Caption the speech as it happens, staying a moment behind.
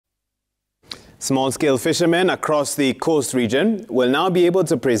Small-scale fishermen across the coast region will now be able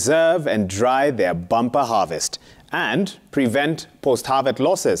to preserve and dry their bumper harvest and prevent post-harvest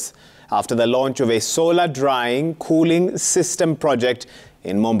losses after the launch of a solar drying cooling system project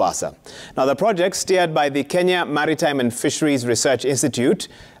in Mombasa. Now, the project, steered by the Kenya Maritime and Fisheries Research Institute,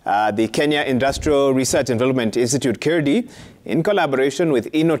 the Kenya Industrial Research and Development Institute, KIRDI, in collaboration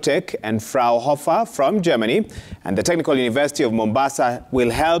with Inotech and Fraunhofer from Germany and the Technical University of Mombasa, will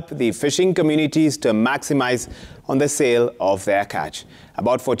help the fishing communities to maximize on the sale of their catch.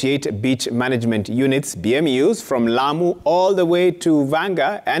 About 48 beach management units, BMUs, from Lamu all the way to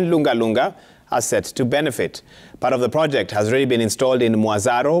Vanga and Lunga Lunga are set to benefit. Part of the project has already been installed in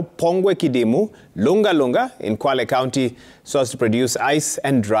Mwazaro, Pongwe Kidimu, Lunga Lunga in Kwale County so as to produce ice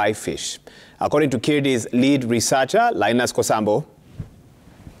and dry fish. According to KIRDI's lead researcher, Linus Kosambo,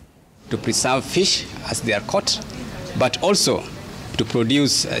 to preserve fish as they are caught, but also to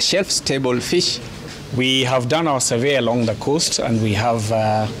produce shelf-stable fish. We have done our survey along the coast, and we have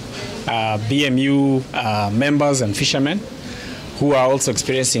BMU members and fishermen who are also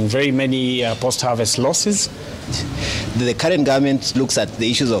experiencing very many post-harvest losses. The current government looks at the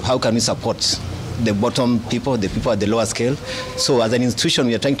issues of how can we support the bottom people, the people at the lower scale. So as an institution,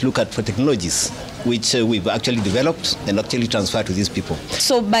 we are trying to look at for technologies which we've actually developed and actually transferred to these people.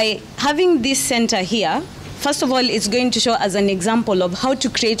 So by having this center here, first of all, it's going to show as an example of how to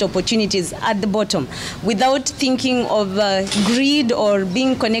create opportunities at the bottom without thinking of greed or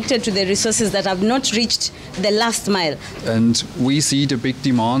being connected to the resources that have not reached the last mile. And we see the big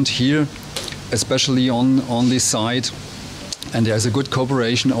demand here, especially on this side. And there's a good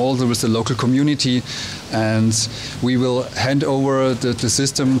cooperation also with the local community. And we will hand over the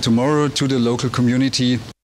system tomorrow to the local community.